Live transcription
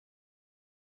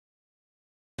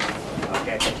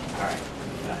Okay, all right.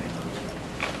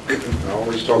 I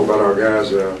always talk about our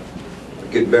guys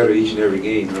getting better each and every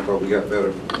game. I thought we got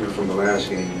better from the last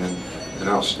game, and an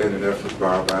outstanding effort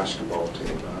by our basketball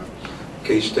team.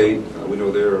 K-State, we know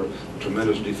they're a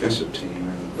tremendous defensive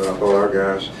team, but I thought our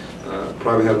guys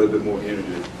probably had a little bit more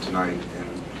energy tonight. And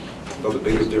I thought the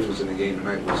biggest difference in the game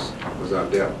tonight was our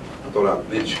depth. I thought our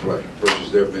bench play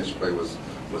versus their bench play was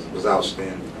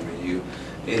outstanding. I mean,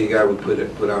 any guy we put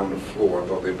out on the floor, I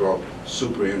thought they brought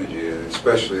super energy, and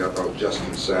especially I thought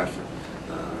Justin Safford.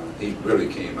 He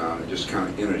really came out and just kind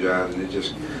of energized, and it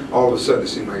just all of a sudden it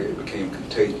seemed like it became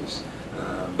contagious.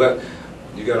 But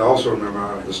you got to also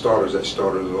remember the starters that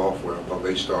started us off well. I thought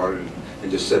they started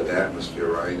and just set the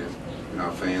atmosphere right, and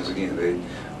our fans again.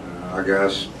 Our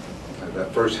guys,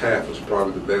 that first half was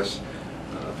probably the best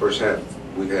first half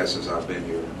we've had since I've been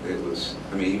here. It was,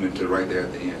 I mean, even to right there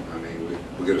at the end. I mean,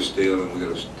 we get a steal and we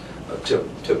get a tip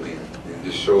in. And it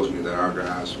just shows me that our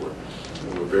guys were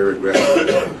very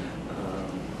aggressive.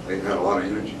 They had a lot of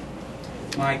energy.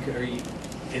 Mike,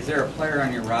 is there a player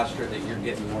on your roster that you're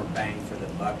getting more bang for the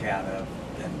buck out of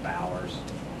than Bowers?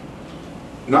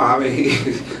 No, I mean,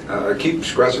 I keep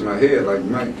scratching my head like,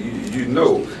 Mike, you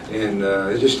know, and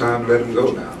it's just time to let him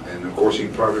go now. And of course, he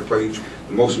probably played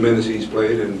the most minutes he's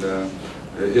played, and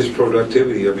his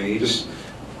productivity, I mean, he just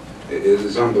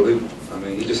is unbelievable. I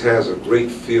mean, he just has a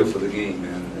great feel for the game,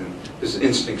 and this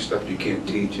instinct stuff you can't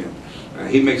teach him.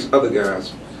 He makes other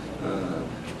guys,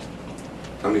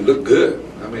 I mean, look good.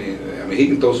 I mean, he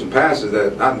can throw some passes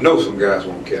that I know some guys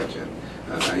won't catch,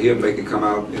 and he'll make it come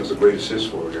out. You know, it's a great assist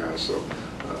for a guy. So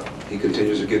he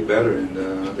continues to get better,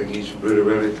 and I think he's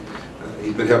really,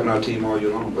 he's been helping our team all year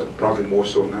long, but probably more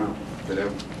so now than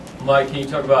ever. Mike, can you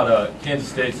talk about Kansas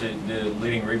State's the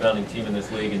leading rebounding team in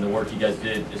this league and the work you guys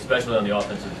did, especially on the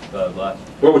offensive glass?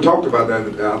 Well, we talked about that.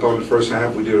 I thought in the first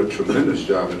half we did a tremendous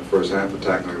job in the first half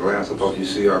attacking the glass. I thought you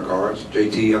see our guards.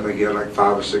 JT, I think he had like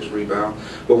 5 or 6 rebounds.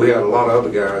 But we had a lot of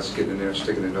other guys getting in there,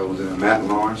 sticking their nose in there. Matt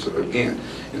Lawrence, again.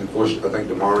 And of course, I think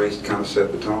DeMar kind of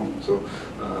set the tone. So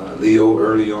Leo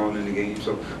early on in the game.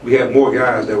 So we had more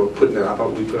guys that were putting that. I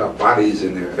thought we put our bodies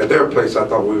in there. At their place, I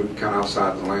thought we were kind of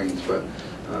outside the lanes.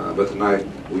 But tonight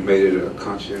we made it a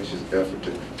conscientious effort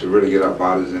to really get our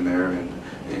bodies in there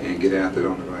and get after it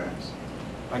on the glass.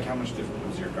 Like, how much different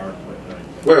was your guard play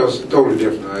tonight? Well, it's totally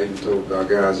different. I even told our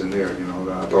guys in there, you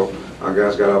know, I thought our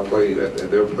guys got outplayed at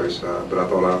their place, but I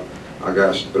thought our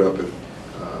guys stood up and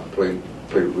played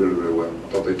really, really well. I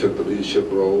thought they took the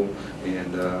leadership role,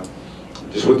 and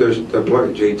just with their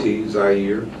play, JT,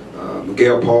 Zaire,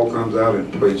 Miguel Paul comes out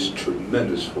and plays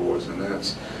tremendous for us, and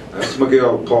that's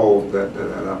Miguel Paul that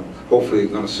I'm hopefully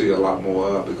going to see a lot more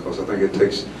of, because I think it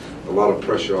takes a lot of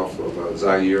pressure off of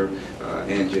Zaire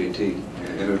and JT.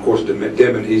 And of course,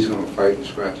 Devin, he's going to fight and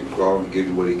scratch and claw and give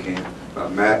you what he can.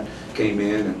 Matt came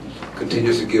in and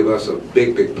continues to give us a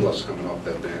big plus coming off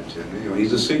that bench. And, you know,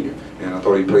 he's a senior, and I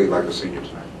thought he played like a senior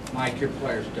tonight. Mike, your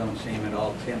players don't seem at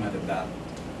all timid about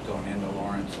going into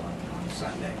Lawrence on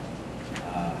Sunday.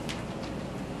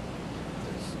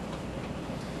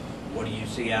 What do you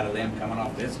see out of them coming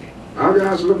off this game? Our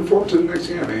guys are looking forward to the next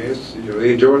game. I mean, it's, you know,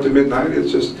 they enjoy it to midnight.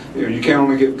 It's just, you know, you can't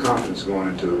only get confidence going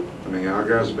into it. I mean, our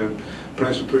guys have been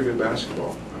playing some pretty good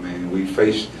basketball. I mean, we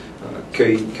faced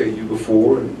KU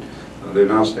before, and they're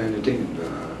an outstanding team.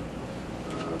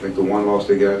 I think the one loss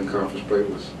they got in conference play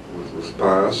was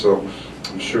by us, so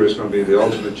I'm sure it's going to be the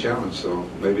ultimate challenge. So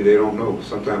maybe they don't know.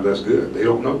 Sometimes that's good. They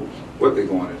don't know what they're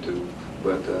going into.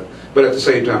 But at the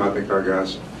same time, I think our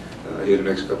guys here the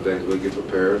next couple of days we'll get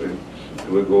prepared and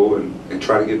we'll go and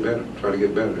try to get better.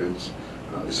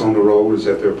 It's on the road. It's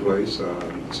at their place.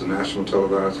 It's a national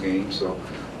televised game, so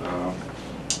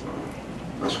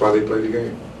that's why they play the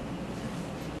game.